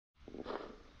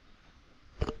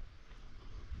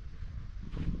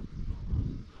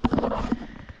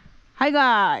Hi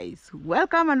guys,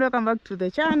 welcome back to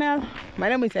the channel. My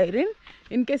name is Irene.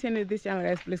 In case you're new to this channel,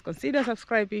 guys, please consider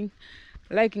subscribing,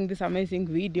 liking this amazing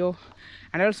video,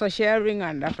 and also sharing.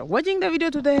 And after watching the video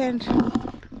to the end,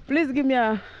 please give me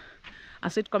a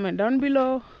sweet comment down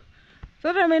below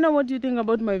so that I may know what you think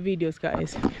about my videos,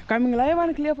 guys. Coming live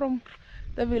and clear from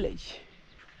the village.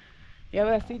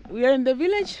 Yeah, we are in the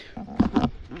village,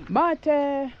 but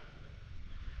at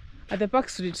the back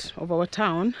street of our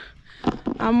town.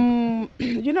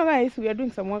 You know, guys, we are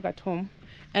doing some work at home,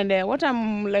 and what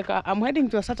I'm heading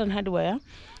to a certain hardware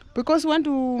because we want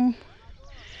to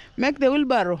make the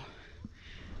wheelbarrow.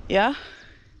 Yeah,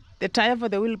 the tire for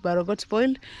the wheelbarrow got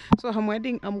spoiled, so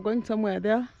I'm going somewhere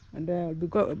there, and I'll be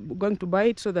going to buy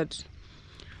it so that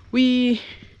we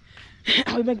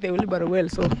make the wheelbarrow well.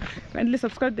 So kindly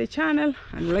subscribe the channel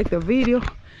and like the video,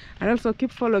 and also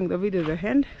keep following the video to the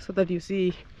end so that you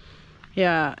see.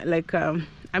 Yeah,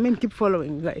 keep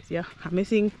following, guys. Yeah,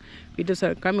 amazing videos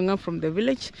are coming up from the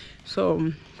village,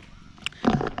 so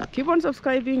keep on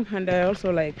subscribing, and I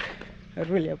also I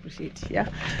really appreciate it. Yeah,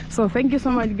 so thank you so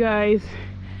much, guys,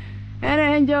 and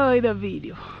enjoy the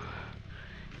video.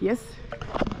 Yes,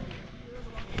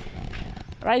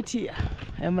 right here,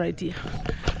 I am right here.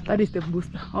 That is the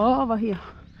booster. Oh, over here.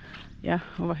 Yeah,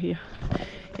 over here.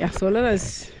 Yeah, so let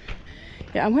us.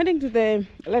 Yeah, I'm heading to the,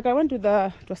 I went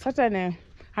to a certain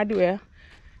hardware.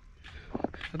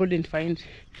 I couldn't find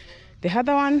the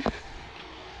other one.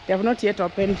 They have not yet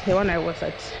opened the one I was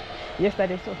at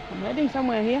yesterday. So I'm heading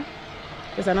somewhere here.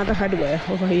 There's another hardware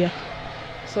over here.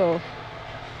 So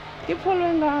keep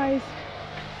following, guys.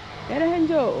 Let us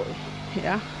enjoy.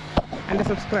 Yeah, and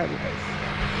subscribe,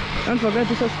 guys. Don't forget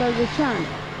to subscribe to the channel.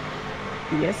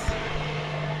 Yes.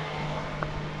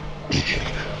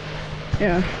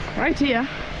 Yeah, right here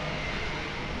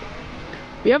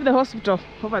we have the hospital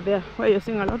over there where you're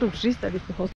seeing a lot of trees. That is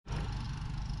the hospital.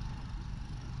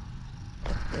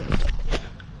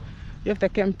 You have the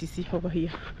KMTC over here.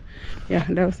 Yeah,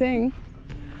 and I was saying,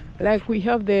 we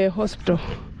have the hospital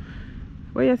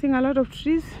where you're seeing a lot of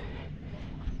trees.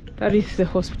 That is the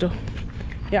hospital.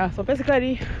 Yeah, so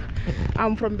basically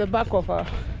I'm from the back of the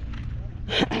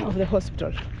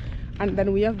hospital, and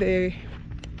then we have the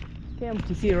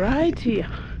KMTC right here.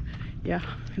 Yeah,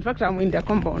 in fact I'm in the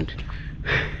compound.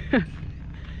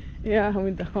 Yeah, I'm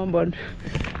in the compound,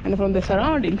 and from the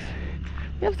surroundings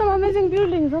we have some amazing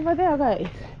buildings over there, guys.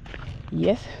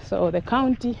 Yes, so the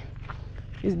county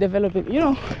is developing, you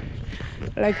know,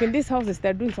 in these houses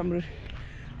they're doing some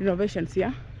renovations.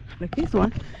 Yeah, like this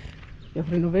one,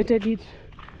 they've renovated it.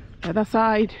 The other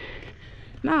side,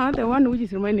 now the one which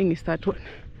is remaining is that one.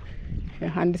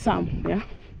 Yeah, and some. Yeah,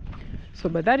 so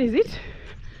but that is it.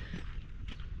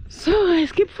 So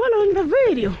guys, keep following the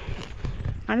video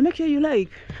and make sure you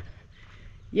like.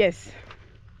 Yes,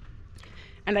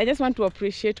 and I just want to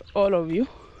appreciate all of you.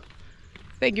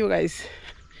 Thank you, guys,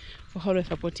 for always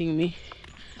supporting me,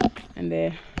 and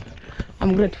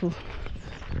I'm grateful.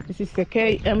 This is the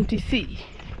KMTC.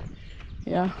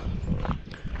 Yeah,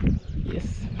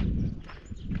 yes,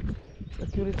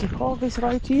 security office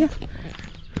right here.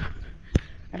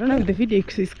 I don't know if the video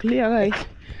is clear, guys.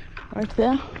 Right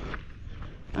there,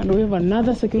 and we have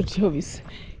another security office,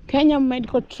 Kenya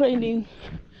Medical Training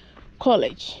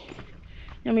College,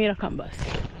 Jamaica campus.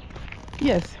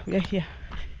 Yes, we are here.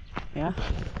 Yeah,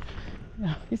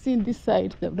 yeah. You see, in this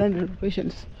side they've done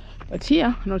renovations, but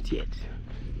here not yet.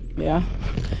 Yeah,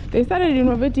 they started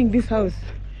renovating this house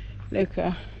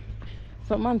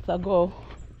some months ago,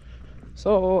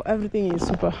 so everything is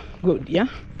super good. Yeah.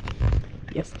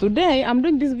 Yes, today I'm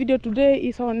doing this video. Today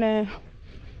is on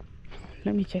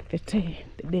let me check the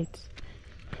date.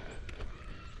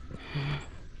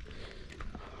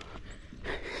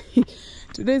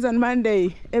 Today is on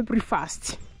Monday, April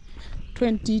 1st,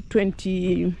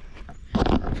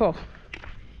 2024.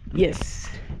 Yes,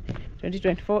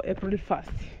 2024, April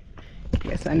 1st.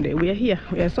 Yes, and we are here.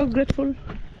 We are so grateful,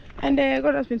 and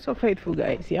God has been so faithful,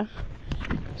 guys. Yeah,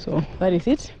 so that is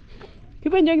it.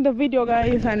 Keep enjoying the video,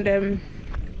 guys, and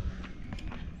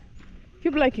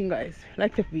keep liking, guys.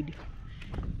 Like the video.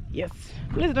 Yes,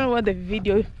 please don't watch the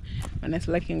video when it's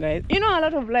liking, guys. You know, a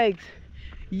lot of likes,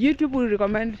 YouTube will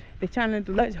recommend the channel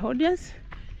to large audience,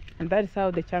 and that is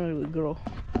how the channel will grow.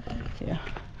 Yeah,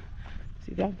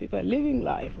 see that people are living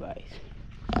life, guys.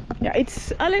 Yeah,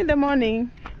 it's early in the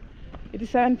morning. It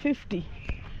is 7:50,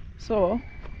 so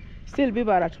still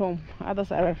people are at home.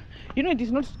 Others are, you know, it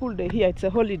is not school day here. It's a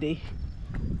holiday.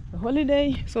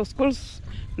 So schools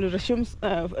will resume.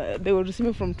 They will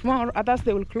resume from tomorrow. Others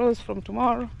they will close from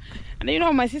tomorrow. And you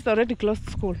know, my sister already closed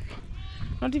school.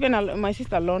 Not even my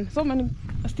sister alone. So many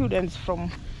students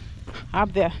from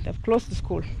up there. They've closed the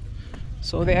school,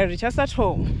 so they are just at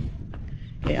home.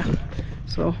 Yeah,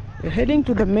 so we're heading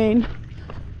to the main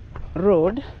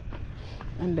road.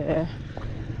 And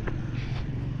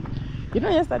you know,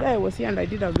 yesterday I was here and I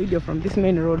did a video from this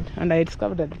main road, and I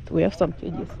discovered that we have some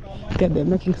changes. Yeah, they're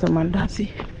making some mandasi.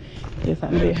 Yes,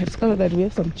 and I discovered that we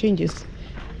have some changes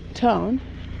town.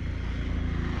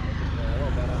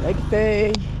 Like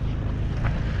they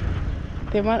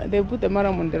put the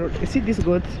maram on the road. You see these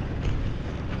goats?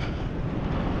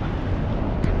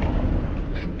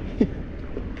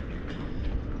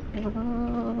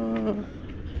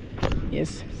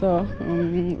 Yes, so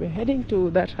we're heading to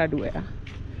that hardware,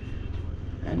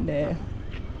 and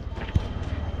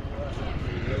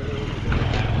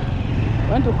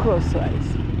want to cross, guys.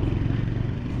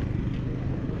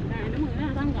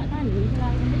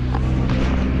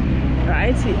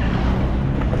 Right here.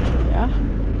 Yeah,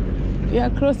 we are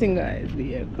crossing, guys.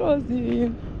 We are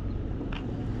crossing.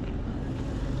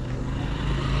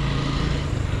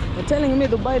 They're telling me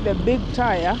to buy the big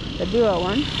tire, the bigger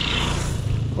one,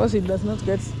 because it does not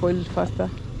get spoiled faster.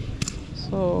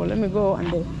 So let me go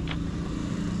and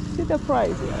see the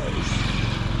price, guys.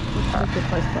 Let's see the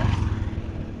price first.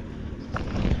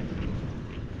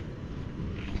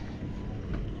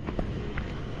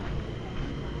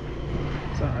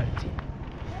 It's alright.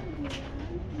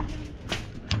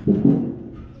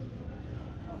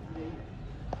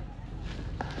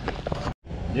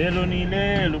 Lelo ni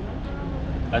lelo.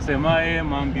 Asemaye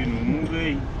mambi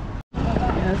numuvei.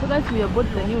 Yeah, so that's we bought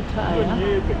the new tire.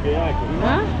 Ni peke yake.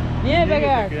 Huh? Ni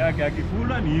peke yake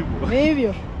akifula ni hivyo. Ni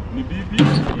hivyo. Ni bibi.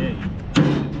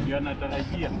 Ndio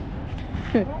anatarajia.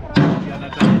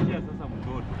 Anatarajia sasa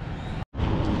mtoto.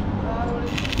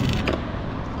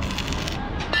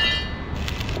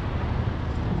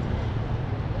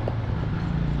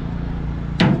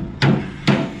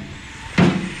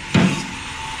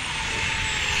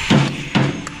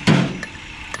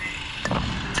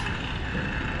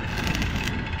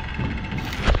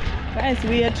 Guys,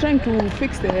 we are trying to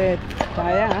fix the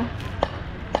tire.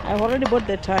 I've already bought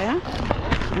the tire,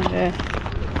 and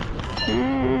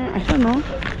I don't know.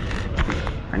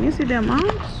 Can you see the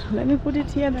amount? Let me put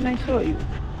it here, then I show you.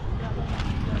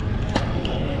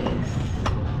 Yes.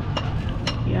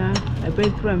 Yeah, I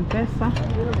paid through M-Pesa,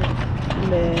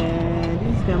 and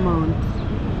this is the amount.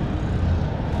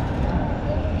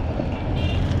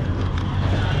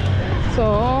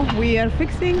 So we are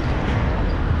fixing.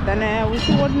 Then we'll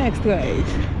see what next, guys.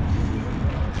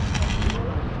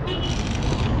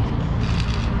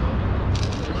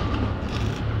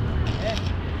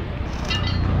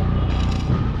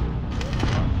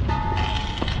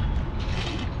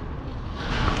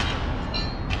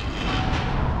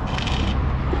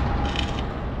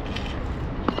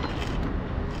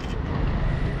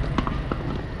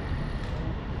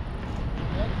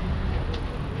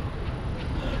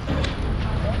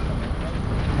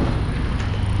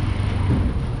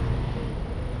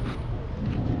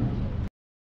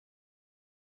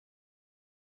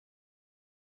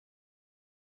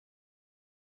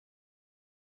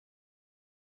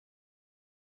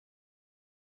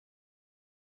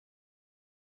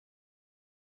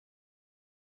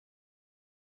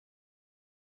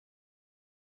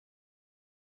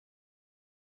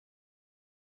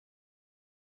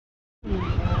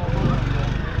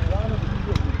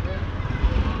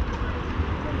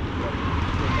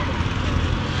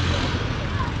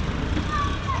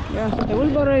 Yeah, the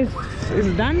wheelbarrow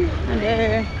is done,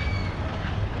 and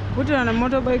put it on a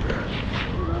motorbike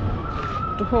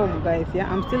to home, guys.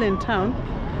 Yeah, I'm still in town.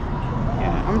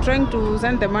 Yeah, I'm trying to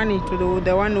send the money to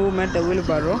the one who made the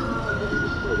wheelbarrow.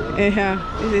 Yeah,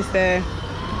 this is the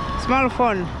small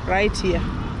phone right here.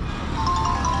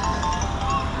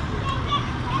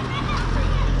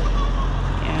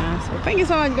 Yeah, so thank you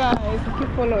so much, guys.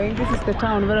 Keep following. This is the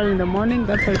town very early in the morning.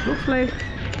 That's how it looks like.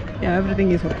 Yeah,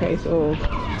 everything is okay, so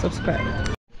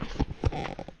subscribe.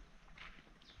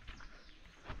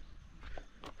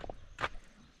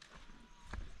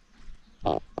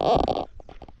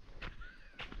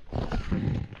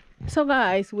 So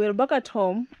guys, we're back at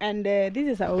home, and this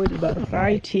is our wheelbarrow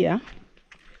right here.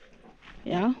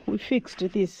 Yeah, we fixed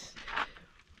this.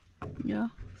 Yeah,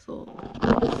 so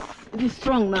it is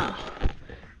strong now.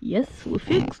 Yes, we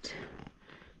fixed.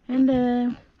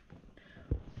 And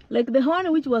like the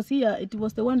one which was here, it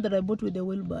was the one that I bought with the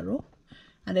wheelbarrow,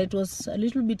 and it was a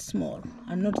little bit small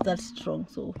and not that strong,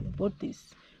 so we bought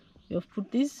this. We have put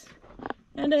this,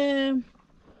 and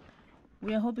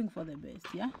we are hoping for the best.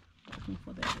 Yeah, hoping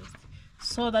for the best.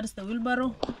 So that's the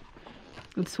wheelbarrow.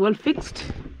 It's well fixed.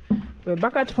 We're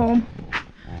back at home,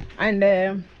 and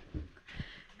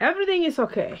everything is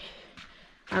okay.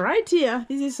 And right here,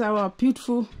 this is our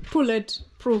beautiful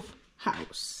bullet-proof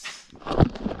house.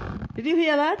 Did you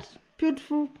hear that?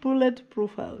 Beautiful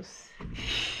bullet-proof house.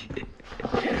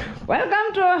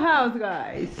 Welcome to our house,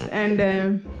 guys. And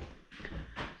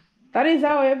that is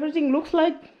how everything looks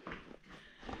like.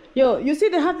 Yo, you see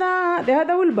the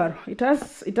other wheelbarrow? It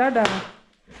had a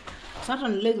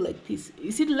certain leg like this.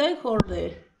 Is it leg or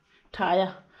the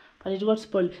tire? But it got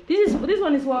spoiled. This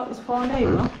one is for our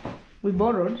neighbor. We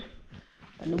borrowed,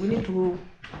 and we need to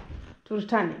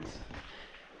return it.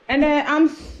 And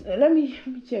let me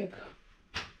check.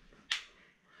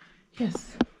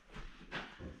 Yes.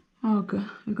 Okay,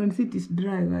 you can see it is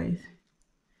dry, guys.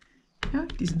 Yeah,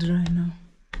 it is dry now.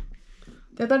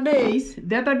 The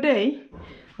other day,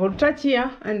 I'll touch here,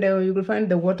 and you will find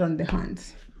the water on the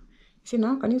hands. See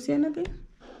now? Can you see anything?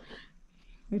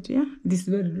 Right here. This is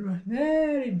very dry.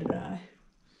 Very dry.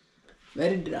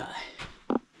 Very dry.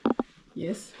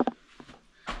 Yes.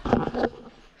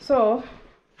 So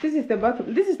this is the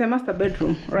bathroom. This is the master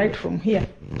bedroom, right from here.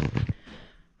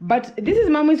 But this is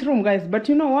Mommy's room, guys. But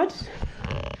you know what?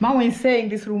 Mommy is saying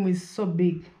this room is so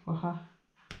big for her.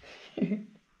 That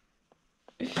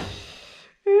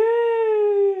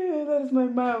is my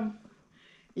mom.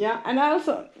 Yeah, and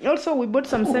also we bought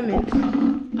some cement,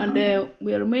 and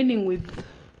we are remaining with.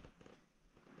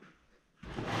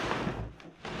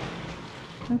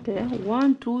 Okay,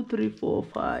 1, 2, 3, 4,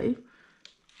 5,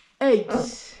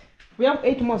 8. We have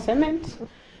 8 more cement,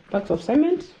 bags of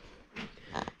cement.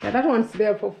 Yeah, that one's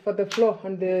there for the floor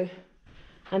and the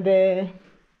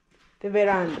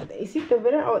veranda. Is it the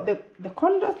veranda or the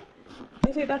corridor?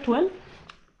 I say that one.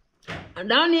 And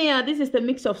down here, this is the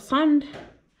mix of sand,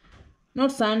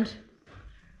 not sand.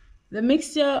 The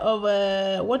mixture of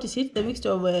what is it? The mixture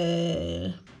of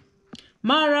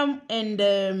marram and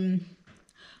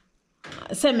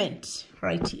cement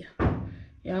right here.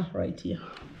 Yeah, right here.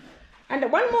 And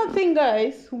one more thing,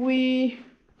 guys, okay,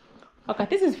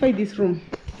 this is Faidy's room.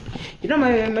 You know,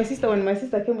 my sister, when my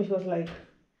sister came, she was like,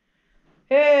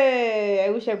 hey, I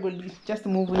wish I could just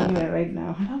move in here right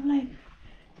now. And I'm like,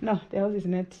 no, the house is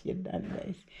not yet done,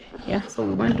 guys. Yeah, so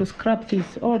we want to scrap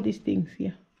all these things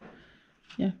here.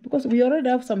 Yeah, because we already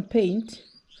have some paint.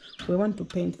 We want to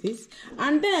paint this.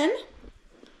 And then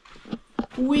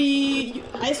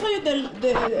I saw you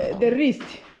the wrist.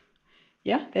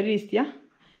 Yeah, the wrist, yeah.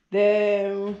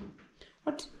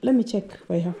 What? Let me check if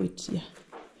I have it here.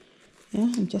 Yeah,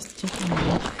 I'm just checking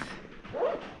it.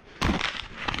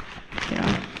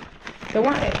 Yeah. The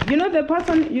one, you know the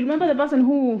person, you remember the person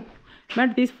who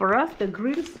made this for us, the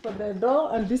grills for the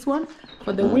door and this one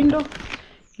for the window?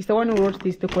 He's the one who wrote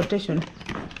this, the quotation.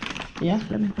 Yeah,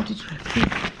 let me put it right here.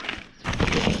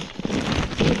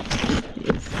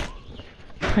 Yes.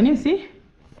 Can you see?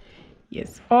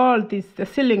 Yes, all this, the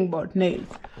ceiling board nails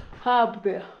up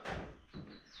there.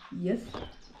 Yes.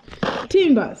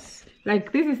 Timbers.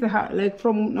 Like this is the like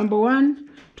from number 1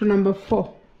 to number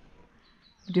 4.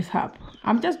 This hub.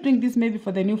 I'm just doing this maybe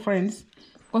for the new friends,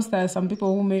 because there are some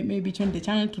people who maybe join the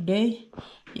channel today.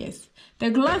 Yes. The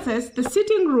glasses, the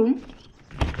sitting room.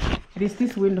 It is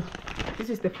this window. This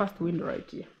is the first window right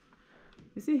here.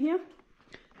 You see here?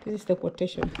 This is the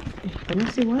quotation. Can you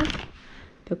see what?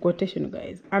 The quotation,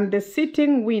 guys. And the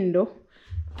sitting window,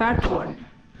 that one.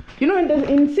 You know,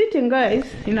 in sitting, guys,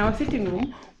 in our sitting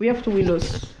room, we have 2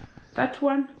 windows. That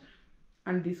one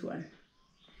and this one.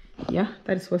 Yeah,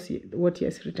 that is what he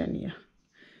has written here.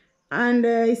 And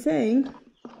he's saying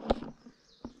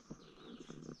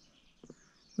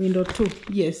window 2.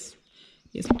 Yes.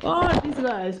 Yes. All these,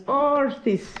 guys, all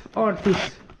this.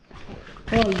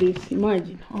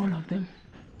 Imagine all of them.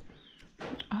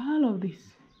 All of this.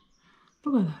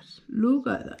 Look at that. Look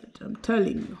at that. I'm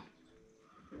telling you.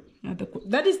 Yeah,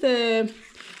 that is the.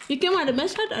 He came and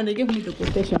measured and they gave me the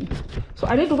quotation. So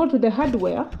I need to go to the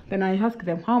hardware. Then I ask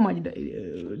them how much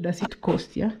does it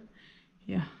cost. Yeah,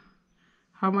 yeah.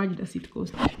 How much does it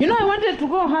cost? You know, I wanted to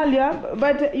go earlier,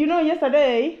 but you know,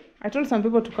 yesterday I told some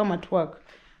people to come at work.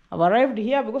 I've arrived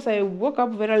here because I woke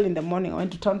up very early in the morning. I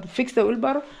went to town to fix the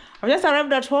wheelbarrow. I've just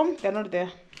arrived at home. They're not there.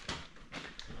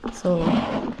 So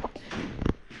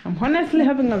I'm honestly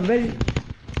having a very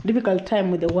difficult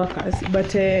time with the workers,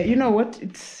 but you know what,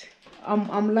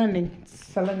 I'm learning.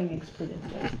 It's a learning experience,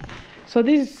 guys. So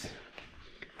this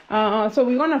so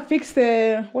we're gonna fix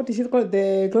the, what is it called,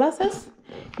 the glasses.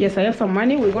 Yes, I have some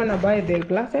money. We're gonna buy the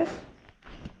glasses.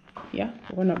 Yeah,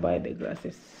 we're gonna buy the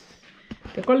glasses.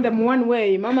 They call them one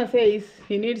way. Mama says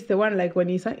he needs the one like when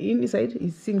he's inside,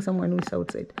 he's seeing someone who's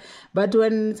outside, but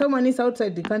when someone is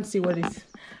outside, they can't see what is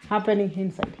happening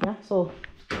inside. Yeah, so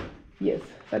yes,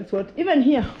 that's what. Even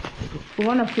here, we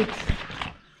want to fix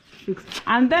fix.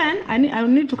 And then I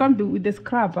need to come with the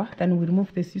scrubber. Then we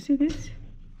remove this. You see this?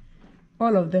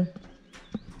 All of them,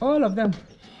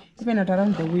 even at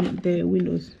around the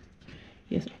windows.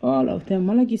 Yes, all of them.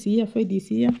 Malak is here, Fred is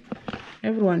here.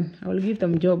 Everyone, I will give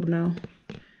them job now.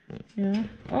 Yeah,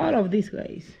 all of these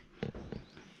guys.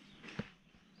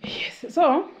 Yes.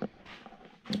 So,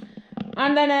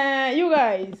 and then you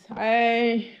guys,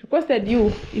 I requested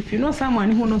you, if you know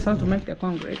someone who knows how to make the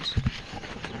concrete,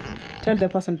 tell the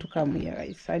person to come here,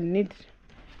 guys. I need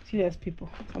serious people.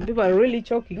 Some people are really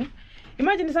choking.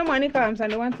 Imagine someone who comes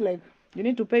and wants, like, you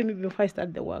need to pay me before I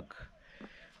start the work.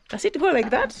 Does it go like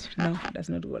that? No, it does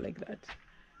not go like that.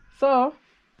 So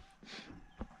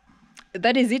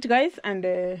that is it, guys. And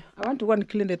I want to go and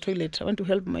clean the toilet. I want to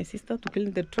help my sister to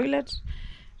clean the toilet.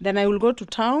 Then I will go to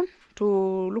town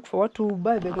to look forward to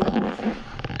buy the glasses.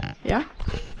 Yeah,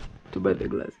 to buy the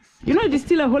glasses. You know, it is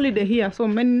still a holiday here, so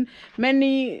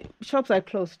many shops are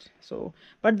closed. So,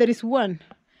 but there is one.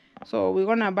 So we're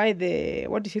gonna buy the,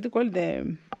 what is it called,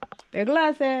 the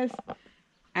glasses,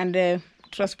 and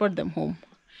transport them home.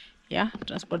 Yeah,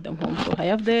 transport them home. So I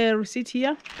have the receipt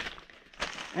here,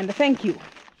 and thank you.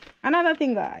 Another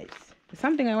thing, guys,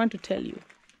 something I want to tell you.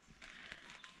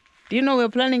 Do you know we're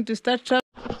planning to start travel?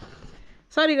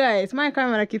 Sorry, guys, my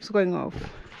camera keeps going off.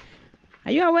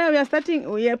 Are you aware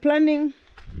we are planning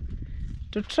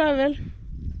to travel?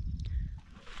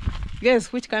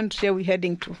 Guess which country are we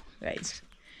heading to, guys?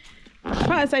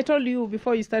 First, I told you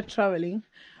before you start traveling,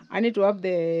 I need to have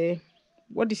the,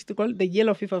 what is it called? The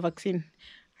yellow fever vaccine.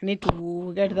 I need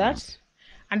to get that.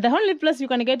 And the only place you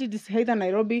can get it is either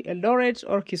Nairobi, Eldoret,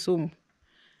 or Kisumu.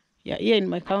 Yeah, here in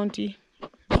my county.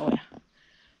 Oh, yeah.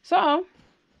 So,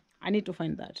 I need to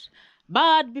find that.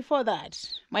 But before that,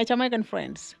 my Jamaican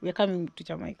friends, we are coming to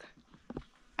Jamaica.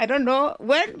 I don't know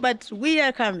when, but we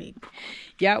are coming.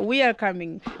 Yeah, we are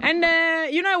coming. And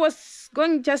you know, I was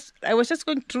just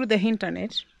going through the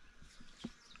internet,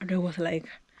 and I was like,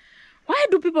 why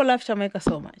do people love Jamaica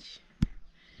so much?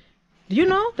 Do you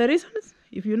know the reasons?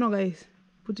 If you know, guys,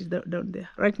 put it down there,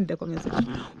 right in the comment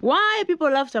section. Why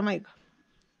people love Jamaica?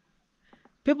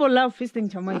 People love visiting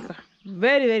Jamaica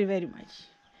very, very, very much.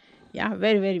 Yeah,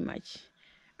 very, very much.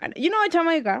 And you know,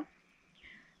 Jamaica,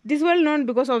 this is well known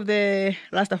because of the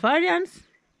Rastafarians,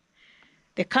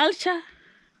 the culture,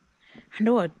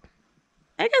 and what?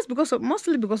 I guess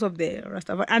mostly because of the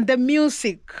Rastafarians and the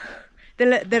music, the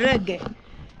reggae.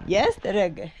 Yes, the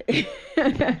reggae.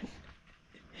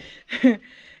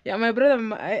 Yeah, my brother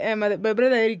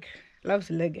Eric loves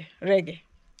reggae.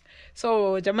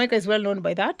 So Jamaica is well known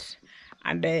by that.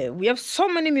 And we have so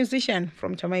many musicians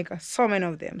from Jamaica, so many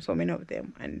of them.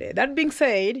 And that being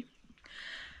said,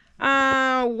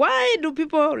 why do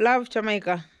people love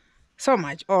Jamaica so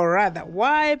much? Or rather,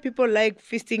 why people like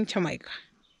visiting Jamaica?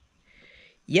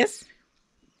 Yes.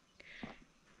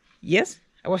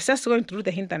 I was just going through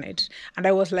the internet, and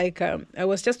I was like, I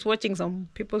was just watching some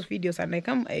people's videos, and I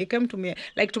came to me,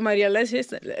 like, to my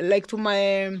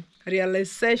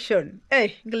realization.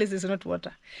 Hey, English is not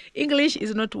water. English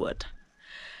is not water.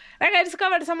 Like, I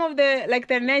discovered some of the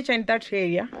nature in that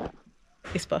area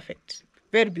is perfect,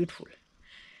 very beautiful.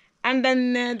 And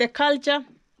then the culture,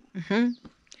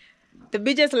 the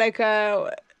beaches, like,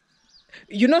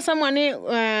 you know someone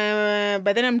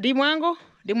by the name Dimwango?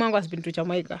 Dimwango has been to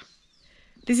Jamaica.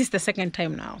 This is the second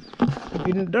time now. If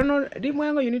you don't know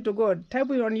Dimwango, you need to go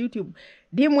type it on YouTube.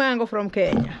 Dimwango from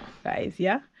Kenya, guys.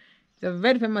 Yeah, he's a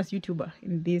very famous YouTuber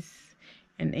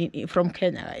from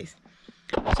Kenya, guys.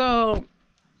 So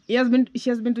she has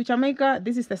been to Jamaica.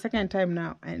 This is the second time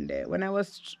now. And I do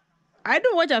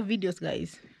watch her videos,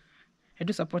 guys. I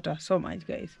do support her so much,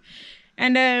 guys.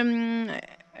 And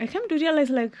I came to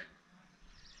realize, like,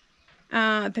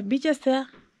 the beaches there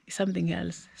is something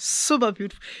else. Super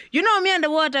beautiful. You know, me and the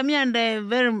water, me and a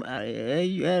very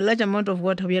large amount of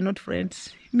water, we are not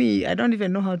friends. Me, I don't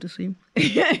even know how to swim.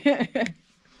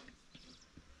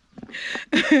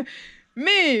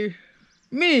 me,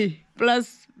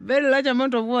 plus very large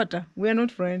amount of water, we are not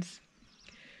friends.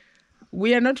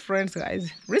 We are not friends,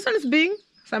 guys. Reasons being,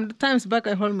 sometimes back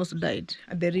I almost died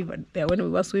at the river there when we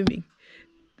were swimming.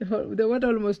 The water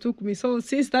almost took me. So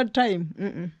since that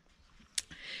time,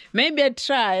 maybe I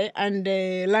try and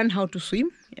learn how to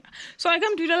swim. Yeah. So I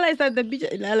come to realize that the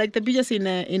beaches in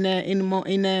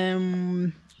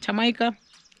Jamaica,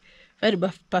 very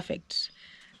perfect.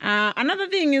 Another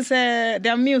thing is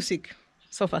their music,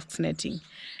 so fascinating.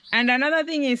 And another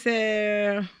thing is,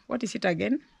 what is it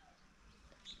again?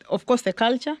 Of course, the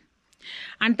culture.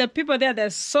 And the people there, they're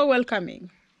so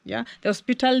welcoming. Yeah, the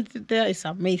hospitality there is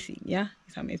amazing. Yeah,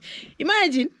 it's amazing.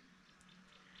 Imagine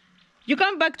You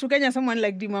come back to Kenya, someone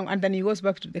like Dimam, and then he goes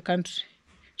back to the country,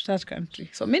 to that country.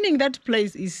 So meaning that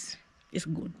place is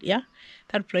good, yeah?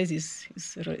 That place is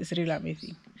really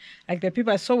amazing. Like the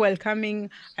people are so welcoming.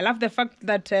 I love the fact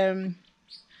that the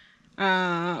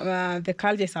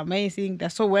culture is amazing. They're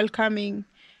so welcoming.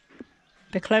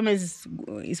 The climate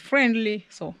is friendly.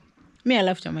 So me, I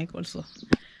love Jamaica also.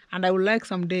 And I would like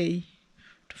someday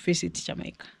to visit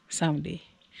Jamaica, someday.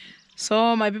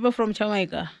 So my people from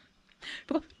Jamaica,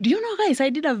 because, do you know, guys, I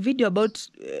did a video about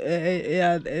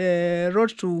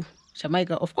road to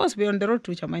Jamaica. Of course, we're on the road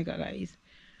to Jamaica, guys.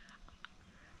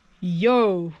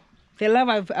 Yo, the love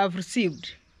I've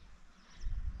received.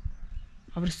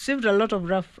 I've received a lot of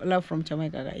love from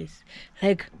Jamaica, guys.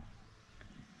 Like,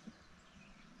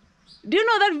 do you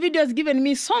know that video has given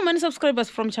me so many subscribers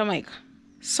from Jamaica?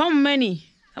 So many.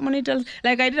 Someone tells,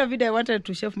 like I did a video, I wanted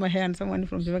to shave my hair, and someone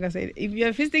from Jamaica said, if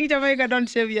you're visiting Jamaica, don't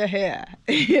shave your hair.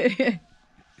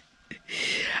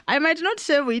 I might not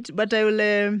shave it, but I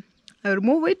will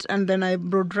remove it, and then I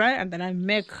blow dry, and then I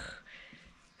make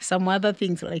some other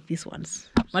things like these ones.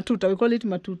 Matuta, we call it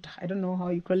matuta. I don't know how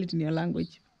you call it in your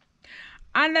language.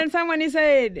 And then someone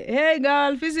said, hey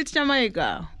girl, visit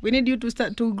Jamaica. We need you to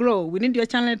start to grow. We need your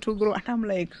channel to grow. And I'm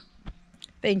like,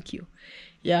 thank you.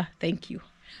 Yeah, thank you.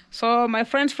 So my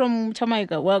friends from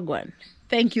Jamaica, Wagwan,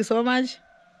 thank you so much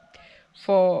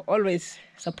for always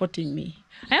supporting me.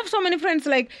 I have so many friends,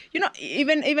 like, you know,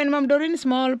 even Mom Doreen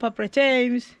Small, Papa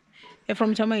James, they're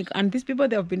from Jamaica. And these people,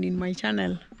 they have been in my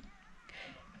channel.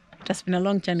 It has been a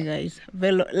long journey, guys.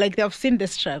 Like, they have seen the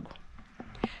struggle.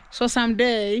 So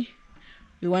someday,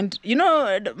 we want, you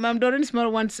know, Mom Doreen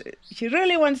Small she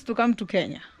really wants to come to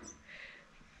Kenya.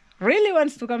 Really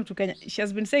wants to come to Kenya. She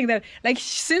has been saying that, like,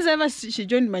 since ever she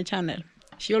joined my channel,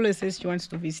 she always says she wants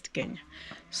to visit Kenya.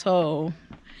 So,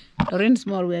 Doreen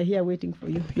Small, we are here waiting for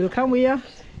you. You'll come here,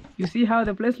 you see how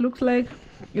the place looks like.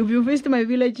 If you visit my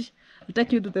village, I'll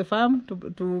take you to the farm, to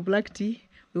Black Tea.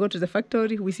 We go to the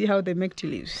factory, we see how they make tea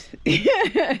leaves.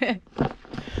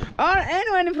 Or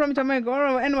anyone from Jamaica,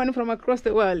 or anyone from across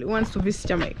the world who wants to visit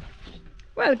Jamaica,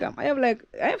 welcome. I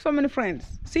have so many friends.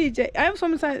 CJ, I have so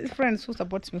many friends who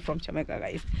supports me from Jamaica,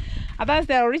 guys. Others,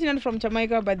 they are originally from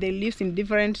Jamaica, but they live in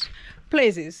different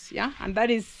places, yeah, and that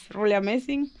is really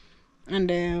amazing. And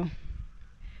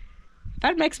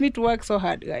that makes me to work so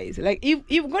hard, guys. Like,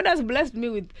 if God has blessed me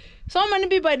with so many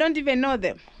people, I don't even know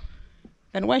them,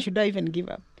 then why should I even give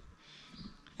up?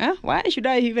 Huh? Why should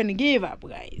I even give up,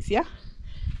 guys? Yeah.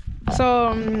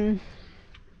 So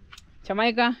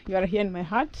Jamaica, you are here in my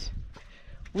heart.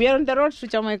 We are on the road to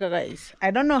Jamaica, guys.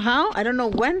 I don't know how, I don't know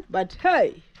when, but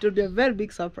hey, it will be a very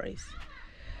big surprise.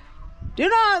 Do you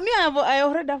know me? I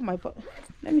already have my.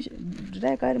 Let me. Did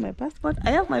I carry my passport?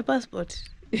 I have my passport.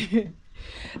 The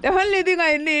only thing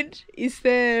I need is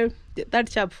that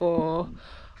chap for,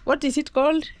 what is it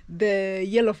called? The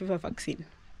yellow fever vaccine.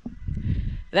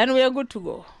 Then we are good to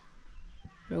go.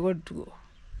 We are good to go.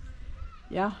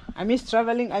 Yeah, I miss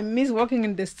traveling. I miss walking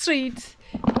in the streets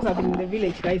because I've been in the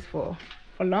village, guys, for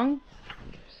long.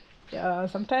 Yeah,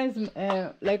 sometimes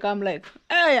like I'm like,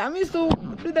 hey, I used to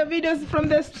do the videos from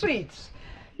the streets.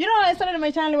 You know, I started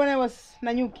my channel when I was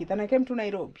Nanyuki, then I came to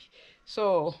Nairobi.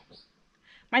 So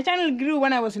my channel grew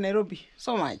when I was in Nairobi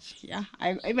so much. Yeah,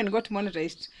 I even got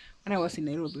monetized when I was in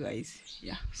Nairobi, guys.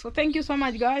 Yeah, so thank you so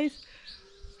much, guys.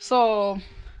 So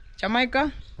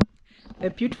Jamaica, a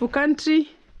beautiful country,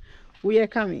 we are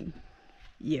coming.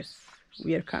 Yes,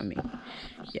 we are coming.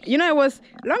 Yeah. You know,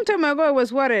 long time ago, I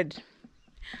was worried.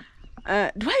 Do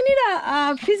I need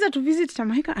a visa to visit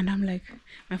Jamaica? And I'm like,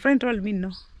 my friend told me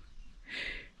no.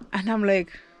 And I'm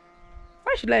like,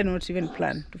 why should I not even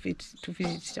plan to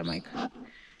visit Jamaica?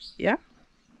 Yeah?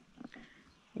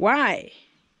 Why?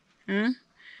 Huh?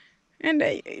 And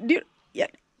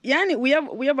yeah, we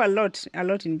have a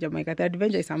lot in Jamaica. The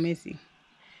adventure is amazing.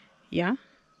 Yeah?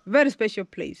 Very special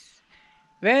place.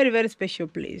 Very, very special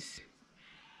place.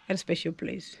 Very special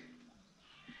place.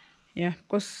 Yeah,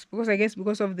 because I guess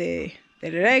because of the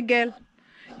reggae.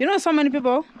 You know, so many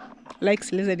people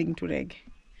likes listening to reggae.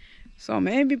 So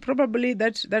maybe probably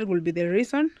that will be the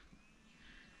reason.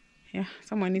 Yeah,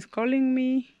 someone is calling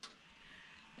me.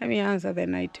 Let me answer,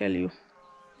 then I tell you.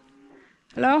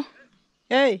 Hello?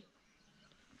 Hey.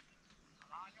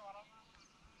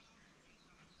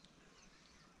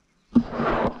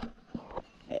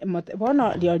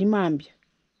 Bona ndio limambia.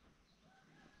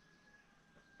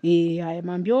 Haya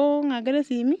mambio ngagere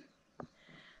simi.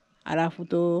 Alafu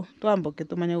tuamboke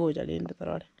tumanye goja lende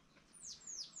torore.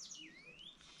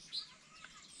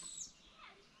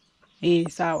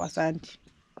 Sawa, asante.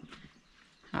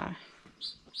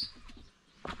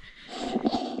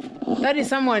 That is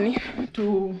someone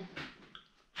to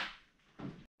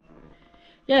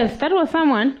Yes, that was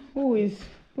someone who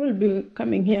will be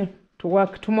coming here to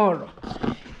work tomorrow.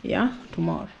 Yeah,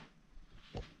 tomorrow.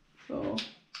 So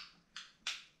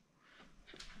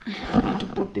I need to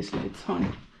put these lights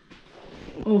on.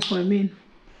 Oh, I mean,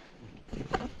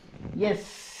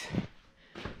 yes.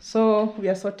 So we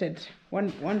are sorted.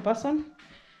 One person.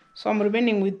 So I'm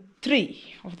remaining with 3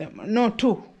 of them. No,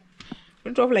 2.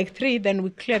 We have like 3. Then we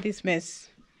clear this mess.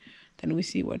 Then we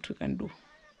see what we can do.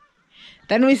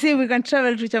 Then we see we can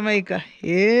travel to Jamaica.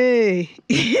 Yay!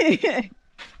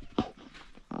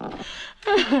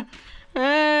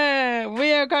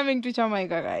 We are coming to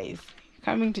Jamaica, guys.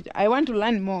 I want to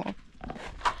learn more.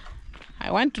 I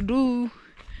want to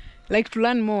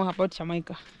learn more about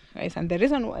Jamaica, guys. And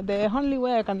the only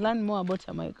way I can learn more about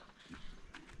Jamaica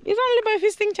is only by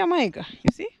visiting Jamaica.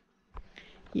 You see?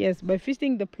 Yes, by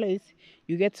visiting the place,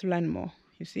 you get to learn more.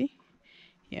 You see?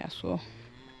 Yeah. So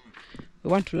we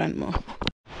want to learn more.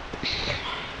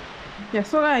 Yeah.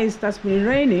 So guys, it has been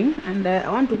raining, and I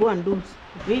want to go and do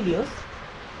videos.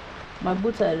 My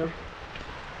boots are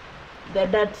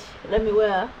dirty. Let me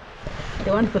wear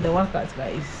the one for the workers,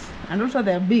 guys. And also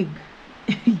they're big.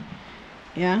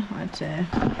 Yeah, but try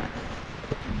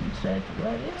to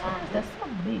wear it. They're so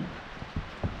big.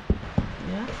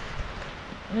 Yeah,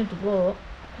 I need to go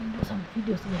and do some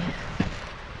videos,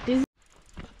 guys.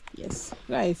 Yes,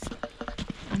 guys,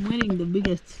 I'm wearing the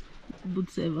biggest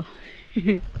boots ever.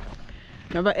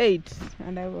 Number 8,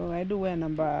 and I do wear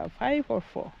number 5 or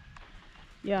 4.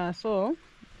 Yeah, so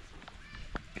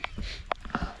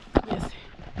yes,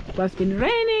 it has been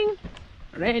raining,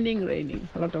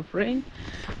 a lot of rain,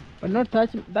 but not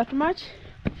that much.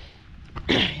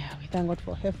 Yeah, we thank God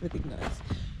for everything, guys.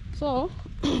 So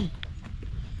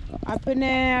I've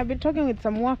been talking with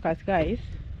some workers, guys,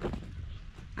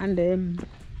 and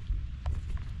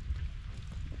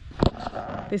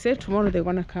they said tomorrow they're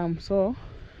gonna come. So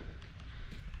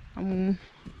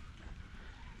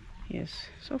yes,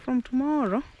 so from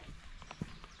tomorrow,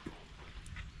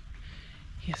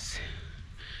 yes,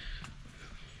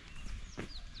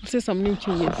 we'll see some new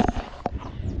changes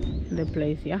in the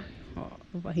place. Yeah,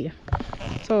 over here.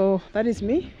 So that is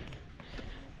me.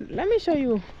 Let me show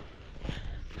you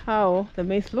how the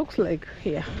maize looks like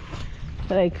here.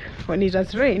 Like when it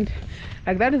has rained,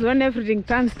 like that is when everything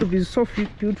turns to be so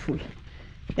beautiful.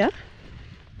 Yeah.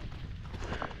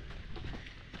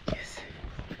 Yes.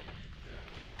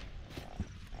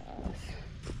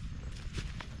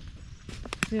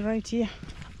 See right here.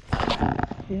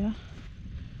 Yeah.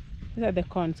 These are the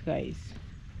corns, guys.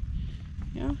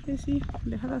 Yeah, you see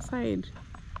the other side.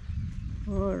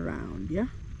 All around, yeah.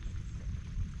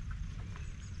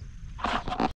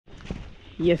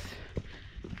 Yes.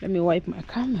 Let me wipe my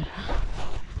camera.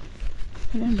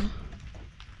 I don't know.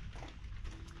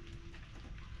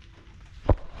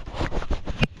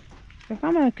 The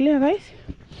camera clear, guys?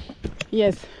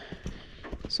 Yes.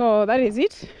 So that is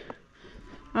it.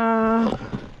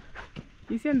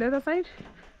 You see on the other side?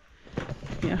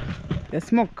 Yeah, the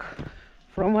smoke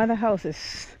from other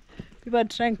houses. People are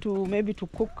trying to maybe to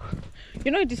cook.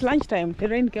 You know, it is lunchtime. The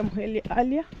rain came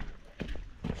earlier.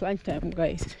 It's lunchtime,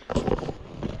 guys.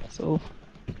 So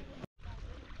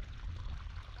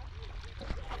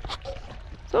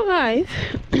guys,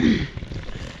 it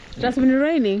has been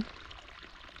raining.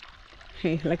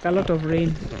 Hey, like a lot of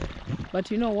rain. But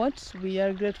you know what? We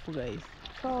are grateful, guys.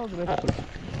 So grateful.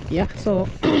 Yeah, so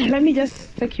let me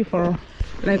just take you for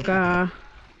like a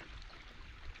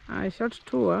short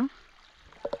tour.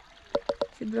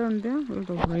 See down there, a lot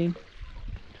of rain.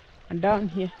 And down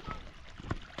here.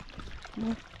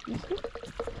 You see?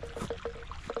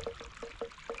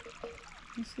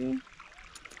 You see?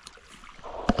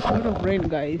 A lot of rain,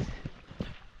 guys.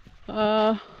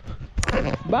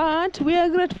 But we are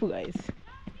grateful, guys.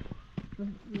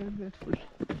 We are grateful.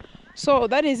 So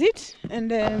that is it.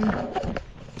 And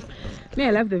me,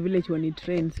 I love the village when it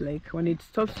rains, like when it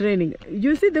stops raining.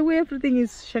 You see the way everything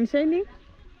is shining?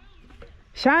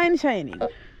 Shining.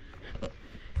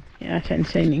 Yeah,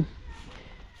 shining.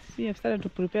 See, I've started to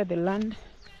prepare the land.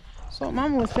 So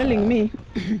Mom was telling me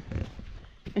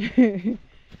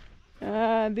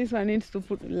this one needs to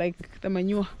put like the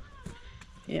manure.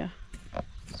 Yeah.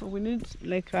 So we need,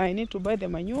 like, I need to buy the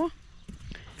manure.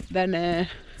 Then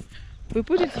we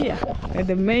put it here, and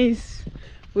the maize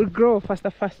will grow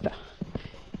faster.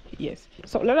 Yes.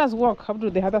 So let us walk up to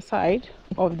the other side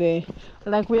of the,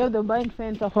 like we have the bike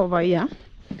fence up over here,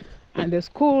 and the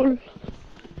school.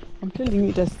 I'm telling you,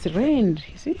 it has rained.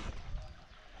 You see,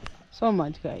 so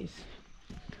much, guys.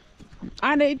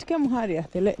 And it came earlier.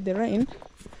 The rain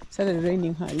started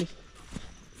raining early.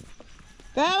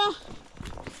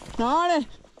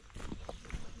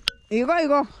 You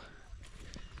go.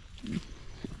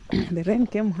 The rain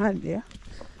came hard there.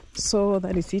 So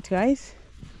that is it, guys.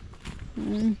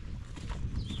 I'm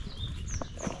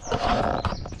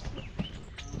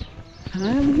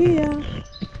here.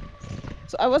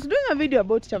 So I was doing a video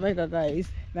about Jamaica, guys.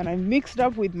 Then I mixed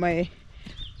up with my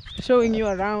showing you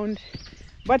around.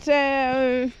 But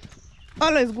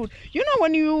always good. You know,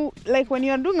 when you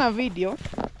are doing a video,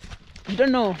 you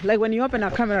don't know, like when you open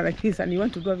a camera like this and you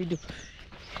want to do a video,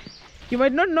 you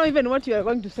might not know even what you are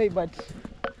going to say, but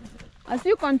as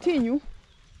you continue,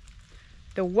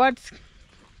 the words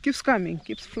keeps coming,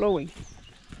 keeps flowing.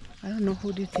 I don't know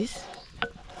who did this.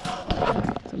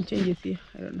 Some changes here,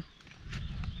 I don't know.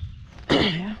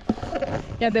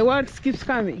 Yeah, the words keeps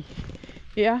coming.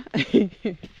 Yeah.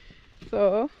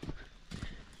 So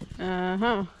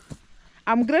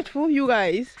I'm grateful, you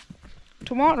guys.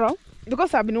 Tomorrow,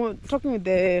 because I've been talking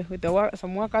with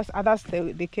some workers, others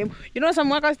they came. You know, some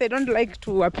workers, they don't like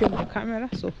to appear on the camera,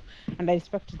 so, and I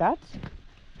respect that.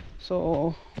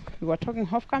 So we were talking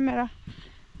off camera.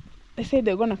 They said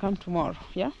they're gonna come tomorrow.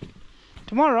 Yeah,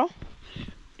 tomorrow.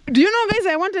 Do you know, guys,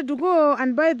 I wanted to go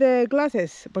and buy the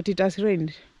glasses, but it has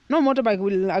rained. No motorbike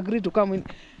will agree to come in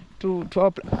to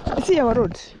our see our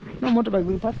road. No motorbike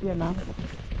will pass here now.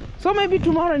 So maybe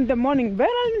tomorrow in the morning, very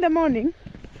early in the morning.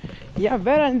 Yeah,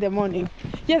 very early in the morning.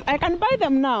 Yes, I can buy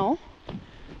them now,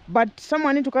 but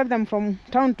someone need to carry them from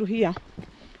town to here.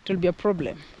 It will be a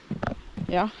problem.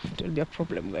 Yeah, it will be a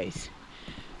problem, guys.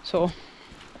 So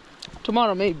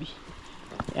tomorrow maybe.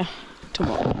 Yeah,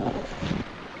 tomorrow.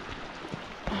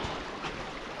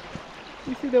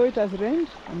 You see the way it has rained?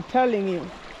 I'm telling you.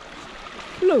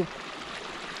 Look.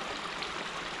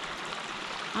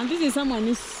 And this is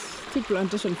someone's tea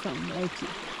plantation farm right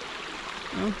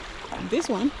here. This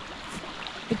one,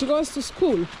 it goes to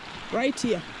school right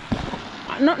here.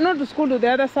 Not to school, to the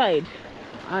other side.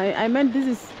 I meant this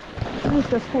is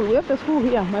the school. We have the school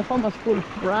here, my former school,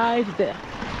 right there.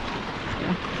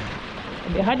 Yeah.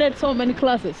 They had so many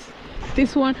classes.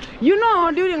 This one, you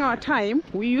know, during our time,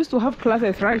 we used to have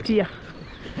classes right here.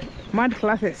 Mud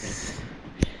classes.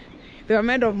 They were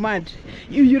made of mud.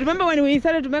 You remember when we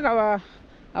started to make our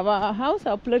house,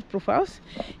 our plate-proof house?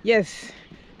 Yes,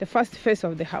 the first phase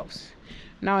of the house.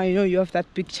 Now I know you have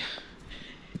that picture.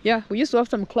 Yeah, we used to have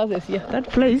some classes here. That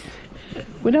place,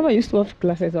 we never used to have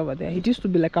classes over there. It used to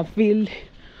be like a field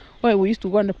where we used to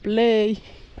go and play.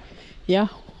 Yeah,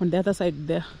 on the other side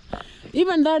there.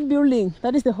 Even that building,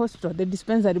 that is the hospital, the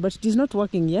dispensary, but it is not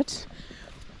working yet.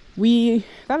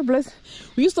 That place,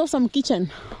 we used to have some kitchen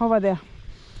over there.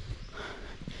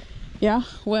 Yeah,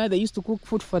 where they used to cook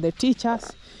food for the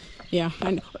teachers. Yeah,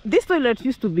 and this toilet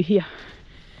used to be here.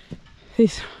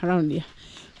 This around here.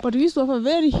 But we used to have a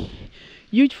very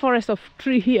huge forest of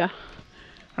tree here.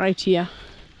 Right here.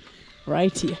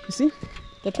 Right here. You see?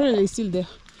 The toilet is still there.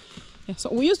 Yeah,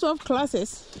 so we used to have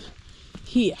classes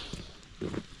here.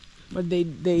 But they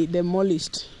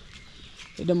demolished.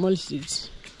 They demolished it.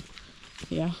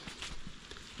 Yeah.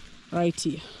 Right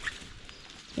here.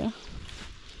 Yeah.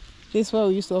 This is where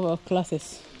we used to have our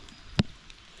classes.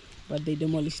 But they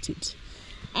demolished it.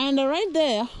 And right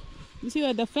there, you see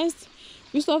where the fence,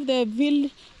 we used to have the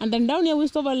field, and then down here we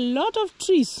used to have a lot of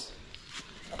trees.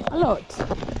 A lot.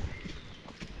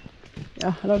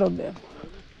 Yeah, a lot of them.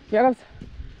 Yeah,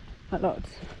 a lot.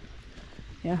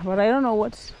 Yeah, but I don't know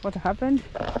what happened.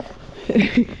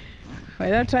 By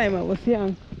that time I was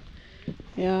young.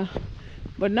 Yeah.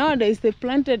 But nowadays they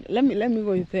planted, let me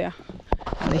go there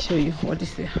and I show you what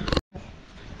is there.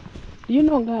 Do you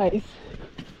know, guys,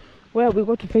 where we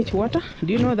go to fetch water?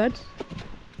 Do you know that?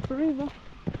 River.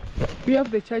 We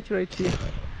have the church right here.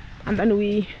 And then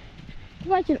we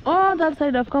imagine all that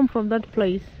side have come from that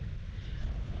place.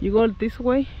 You go this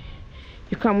way,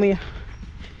 you come here,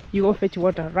 you go fetch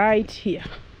water right here.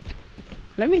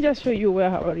 Let me just show you where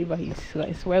our river is,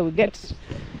 guys, where we get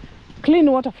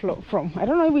clean water flow from. I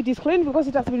don't know if it is clean because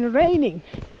it has been raining.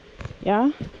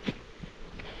 Yeah.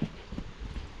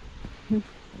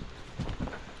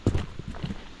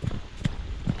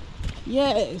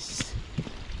 Yes,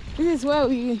 this is where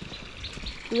we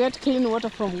get clean water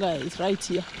from, guys, right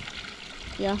here.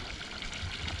 Yeah,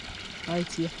 right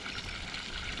here.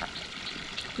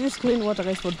 This is clean water,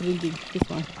 guys, for drinking. This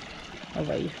one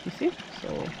over here, you see?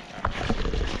 So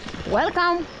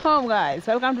welcome home, guys.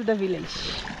 Welcome to the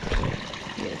village.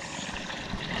 Yes.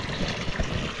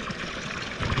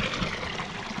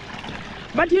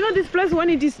 But you know, this place, when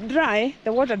it is dry,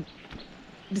 the water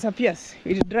disappears.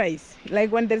 It dries.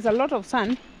 Like when there is a lot of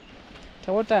sun,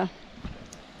 the water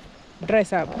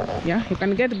dries up. Yeah, you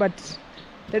can get, but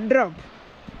the drop.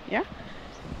 Yeah.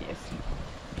 Yes.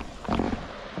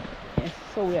 Yes,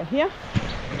 so we are here.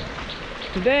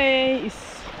 Today is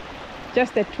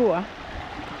just a tour.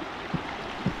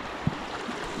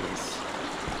 Yes.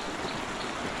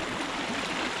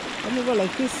 Let me go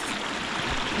like this. I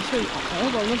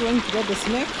hope I'm not going to get the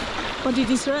snake, but it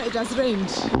has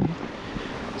rained.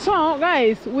 So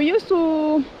guys, this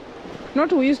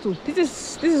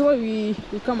is where we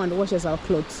come and wash our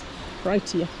clothes, right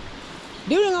here.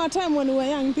 During our time when we were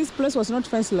young, this place was not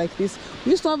fenced like this.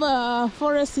 We used to have a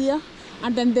forest here,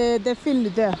 and then the field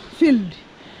there.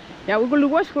 Yeah, we could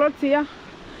wash clothes here.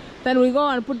 Then we go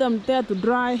and put them there to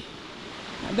dry.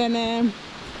 And then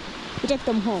we take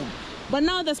them home. But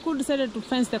now the school decided to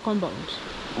fence the compound.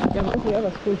 Yeah, because we have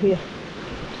a school here.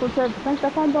 School decided to fence the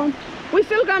compound. We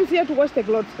still come here to wash the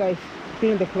clothes, guys.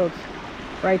 Clean the clothes,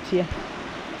 right here.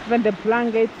 Even the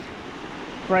blankets,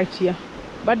 right here.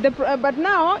 But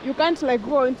now you can't like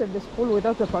go into the school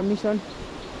without the permission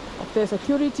of the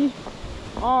security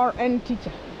or any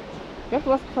teacher. You have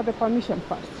to ask for the permission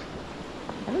first.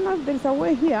 I don't know if there is a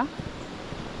way here,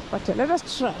 but let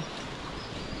us try.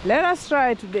 Let us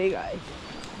try today, guys.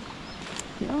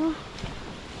 Yeah.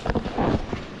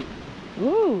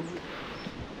 Ooh.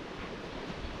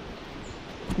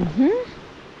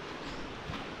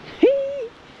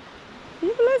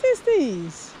 What place is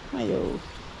this? Ayo.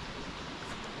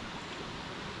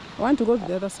 I want to go to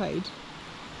the other side.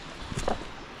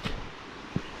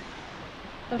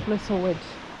 That place is so wet.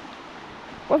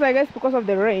 Because I guess because of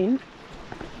the rain.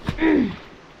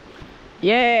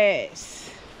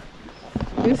 Yes.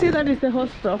 You see that is the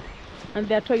hostel and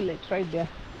their toilet right there.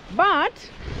 But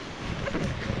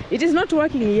it is not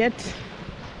working yet.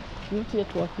 Not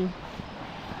yet working.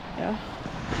 Yeah.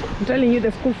 I'm telling you,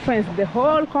 the school fence the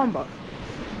whole compound.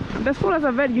 And the school has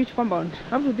a very huge compound.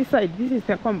 Up to this side, this is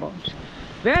the compound.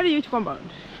 Very huge compound.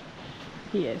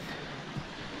 Yes.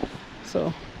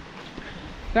 So,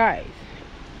 guys,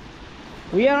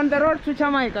 we are on the road to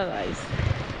Jamaica, guys.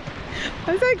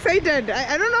 I'm so excited.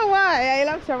 I don't know why I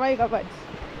love Jamaica, but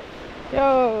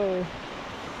yo,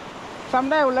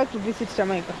 someday I would like to visit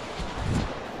Jamaica.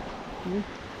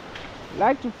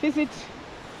 Like to visit.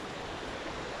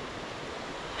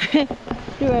 You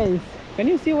guys, can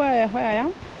you see where I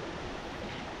am?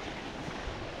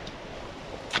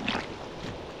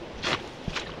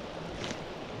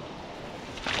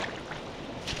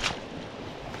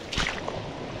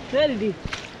 Very deep.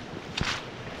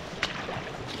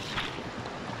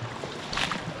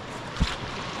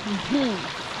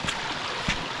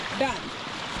 Done.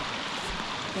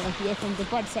 Yeah, we are from the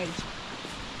bad side.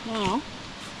 Now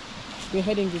we're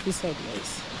heading to this side,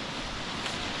 guys.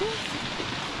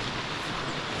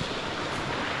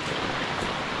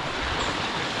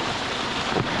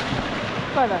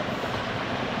 Look at that.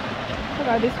 Look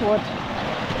at this water.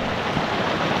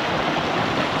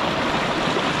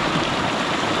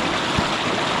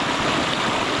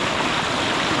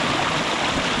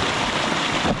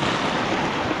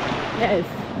 Yes,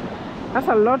 that's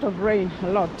a lot of rain,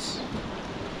 a lot.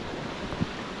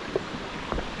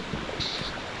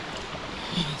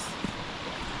 Yes.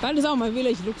 That is how my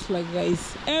village looks like,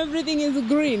 guys. Everything is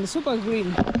green, super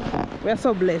green. We are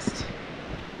so blessed.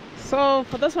 So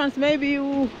for those ones, maybe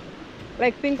you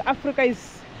like think Africa,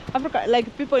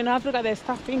 like people in Africa, they're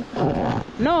starving.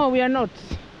 No, we are not.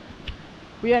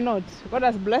 We are not. God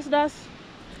has blessed us.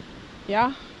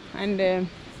 Yeah, and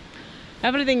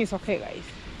everything is okay, guys.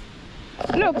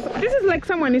 Look, this is like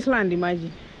someone's land,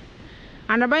 imagine.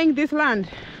 And I'm buying this land.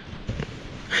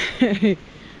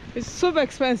 It's super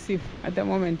expensive at the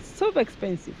moment. Super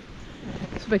expensive.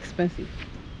 Super expensive.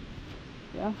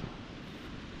 Yeah.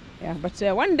 Yeah, but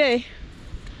one day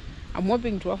I'm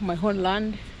hoping to have my own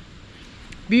land,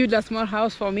 build a small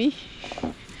house for me,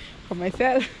 for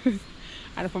myself,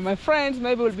 and for my friends.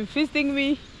 Maybe will be visiting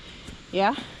me.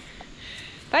 Yeah.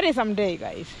 That is someday,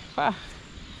 guys. But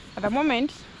at the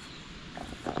moment,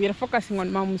 we are focusing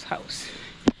on Mom's house.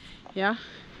 Yeah,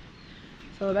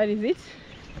 so that is it.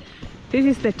 This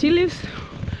is the tea leaves.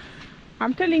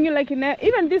 I'm telling you, like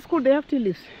even this school, they have tea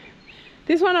leaves.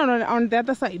 This one on the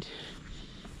other side.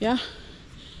 Yeah.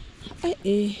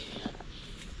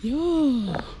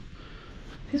 Yo,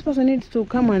 this person needs to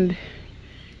come and,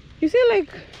 you see, like,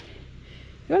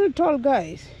 you're tall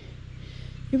guys.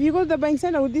 If you go to the buying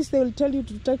center with this, they will tell you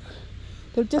to take,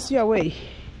 they'll chase you away.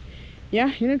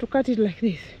 Yeah, you need to cut it like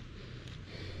this.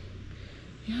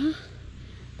 Yeah,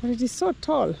 but it is so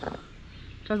tall.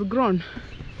 It has grown,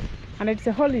 and it's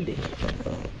a holiday.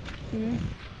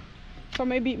 So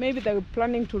maybe they're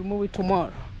planning to remove it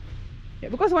tomorrow. Yeah,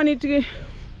 because when it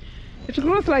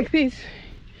grows like this,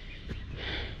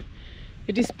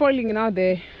 it is spoiling now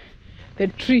the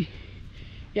tree.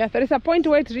 Yeah, there is a point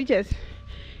where it reaches,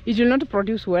 it will not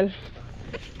produce well.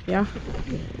 Yeah,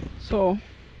 so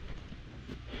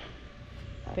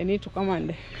they need to come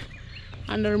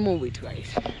and remove it,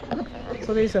 guys.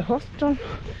 So there is a hospital.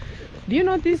 Do you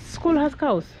know this school has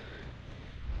cows?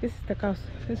 This is the cows.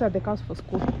 These are the cows for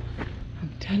school.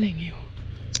 I'm telling you.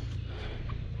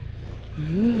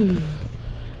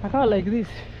 A cow like this.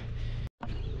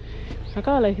 A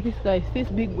cow like this, guys. This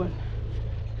big one.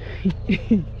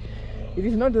 It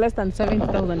is not less than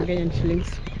 7,000 Kenyan shillings.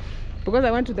 Because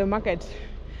I went to the market.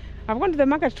 I've gone to the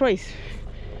market twice.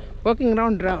 Walking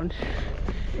round.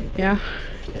 Yeah.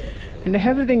 And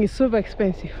everything is super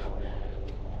expensive.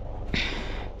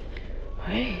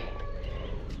 Hey.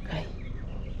 Okay.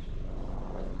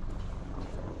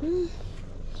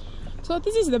 So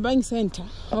this is the buying center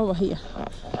over here.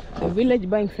 The village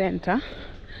buying center.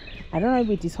 I don't know if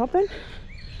it is open.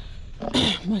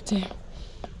 But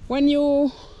when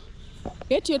you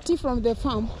get your tea from the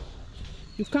farm,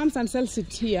 you come and sell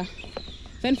it here.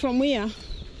 Then from here,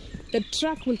 the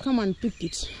truck will come and pick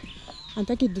it and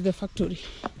take it to the factory.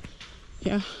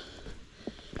 Yeah.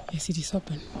 Yes, it is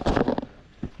open.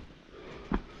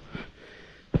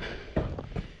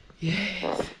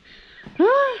 Yes.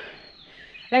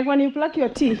 Like when you pluck your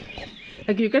tea,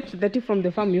 like you get the tea from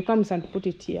the farm, you come and put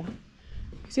it here.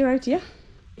 See right here?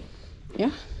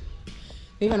 Yeah.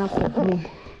 You even have the broom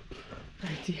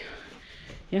right here.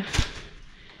 Yeah.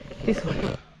 This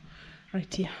one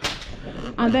right here.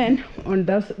 And then on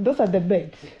those are the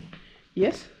beds.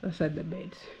 Yes, those are the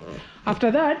beds.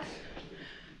 After that,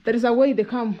 there is a way they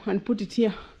come and put it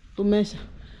here to measure.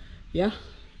 Yeah.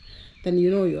 Then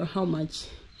you know how much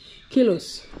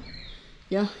kilos.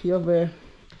 Yeah, you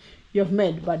have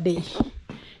made per day.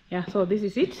 Yeah, so this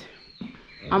is it.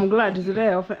 I'm glad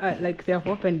today like they have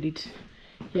opened it.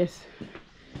 Yes,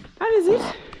 that is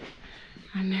it,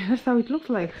 and that's how it looks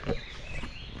like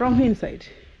from inside.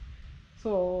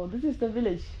 So this is the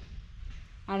village,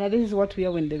 and this is what we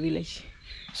have in the village.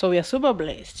 So we are super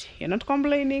blessed. You're not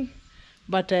complaining,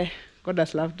 but God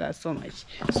has loved us so much.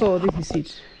 So this is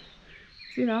it.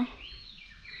 See now?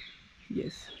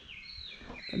 Yes,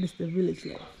 that is the village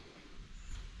life.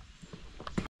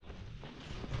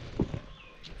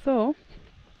 So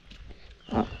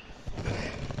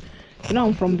now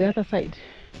I'm from the other side.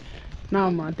 Now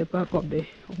I'm at the back of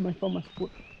my former school.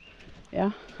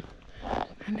 Yeah,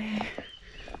 and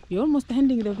we're almost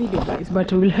ending the video, guys,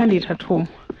 but we'll end it at home.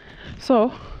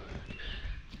 So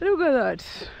look at that.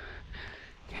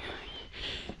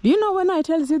 Do you know when I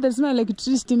tell you there's no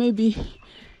electricity, maybe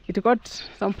it got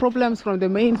some problems from the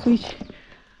main switch?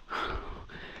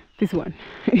 This one.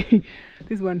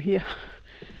 This one here,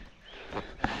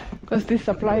 because this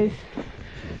supplies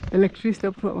electricity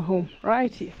up to our home.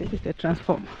 Right here, this is the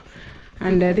transformer,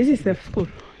 and this is the school.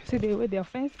 See the way they are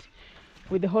fenced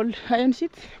with the whole iron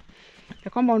sheets. The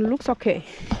compound looks okay,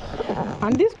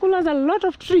 and this school has a lot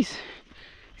of trees.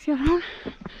 See around?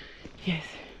 Yes.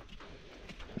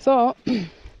 So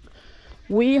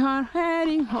we are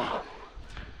heading home.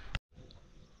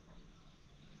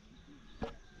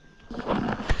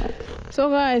 So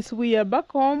guys, we are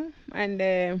back home, and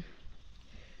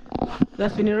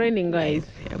that's been raining, guys.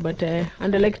 Yeah, but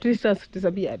and the electricity has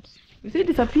disappeared. You see it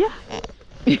disappear?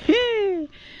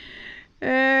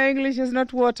 English is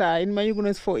not water in my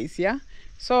Yuguno's voice. Yeah.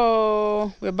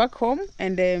 So we're back home,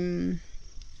 and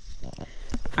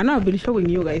I know I've been showing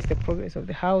you guys the progress of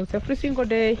the house every single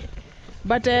day.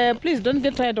 But please don't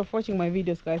get tired of watching my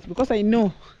videos, guys, because I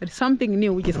know there's something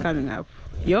new which is coming up.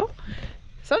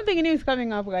 Something new is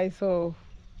coming up, guys. So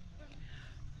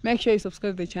make sure you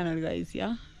subscribe to the channel, guys.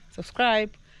 Yeah,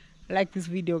 subscribe, like this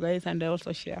video, guys, and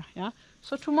also share. Yeah.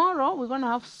 So tomorrow we're gonna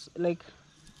have like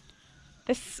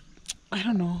this. I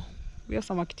don't know. We have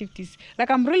some activities.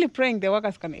 Like I'm really praying the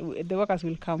workers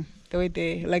will come the way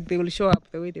they will show up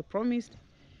the way they promised,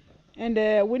 and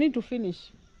we need to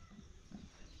finish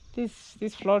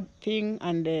this floor thing,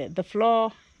 and the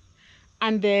floor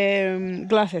and the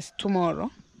glasses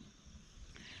tomorrow.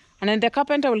 And then the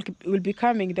carpenter will be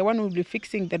coming. The one who will be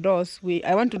fixing the doors.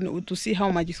 I want to see how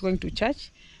much is going to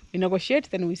charge. We negotiate,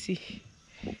 then we see.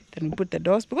 Then we put the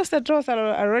doors, because the doors are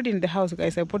already in the house,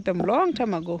 guys. I put them long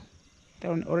time ago. They're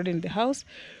already in the house.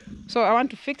 So I want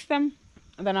to fix them,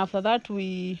 and then after that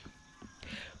we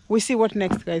see what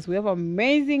next, guys. We have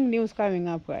amazing news coming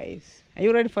up, guys. Are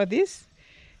you ready for this?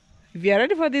 If you are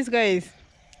ready for this, guys,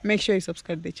 make sure you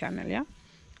subscribe to the channel. Yeah,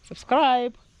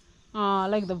 subscribe,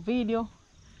 like the video.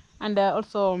 And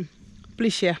also,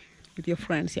 please share with your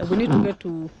friends. Yeah, we need to get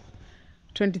to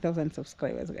 20,000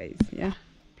 subscribers, guys. Yeah,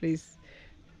 please.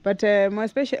 But the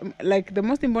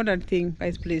most important thing,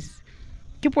 guys, please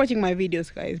keep watching my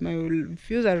videos, guys. My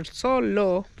views are so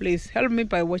low. Please help me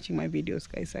by watching my videos,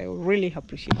 guys. I really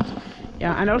appreciate it.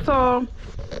 Yeah, and also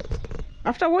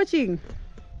after watching,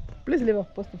 please leave a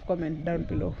positive comment down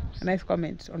below, a nice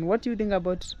comment on what you think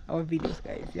about our videos,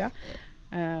 guys. Yeah,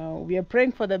 we are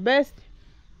praying for the best,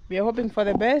 we are hoping for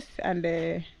the best, and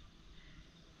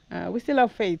we still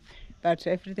have faith that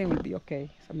everything will be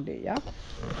okay someday. Yeah,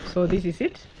 so this is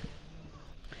it.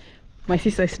 My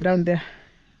sister is down there.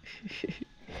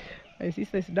 My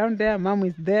sister is down there, mom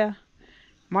is there,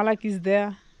 Malak is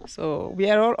there. So we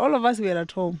are all of us, we are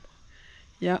at home.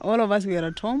 Yeah, all of us, we are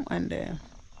at home, and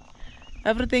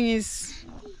everything is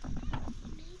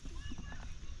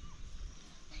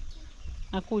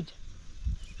akuja.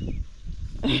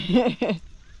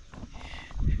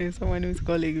 Someone who's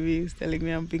calling me is telling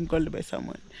me I'm being called by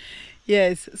someone.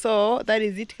 Yes, so that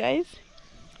is it, guys.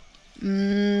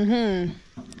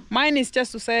 Mine is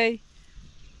just to say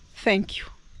thank you.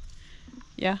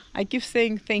 Yeah, I keep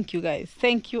saying thank you, guys.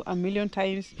 Thank you a million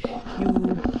times.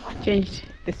 You changed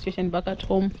the situation back at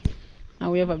home. Now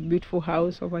we have a beautiful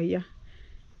house over here.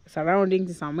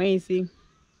 Surroundings is amazing.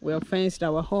 We have fenced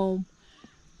our home,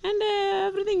 and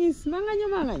everything is manganyo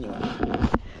manganyo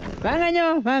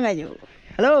manganyo manganyo.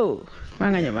 Hello,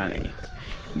 manganyo manganyo.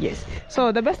 Yes,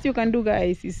 so the best you can do,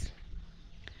 guys, is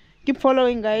keep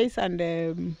following, guys, and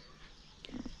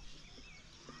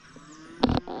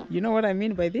you know what I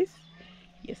mean by this.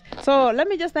 Yes, so let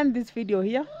me just end this video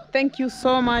here. Thank you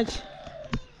so much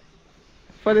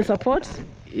for the support.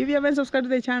 If you haven't subscribed to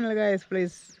the channel, guys,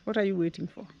 please, what are you waiting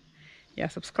for? Yeah,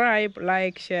 subscribe,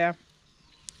 like, share,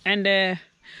 and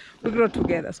we grow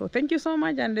together. So thank you so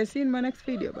much, and see you in my next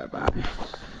video. Bye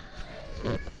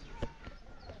bye.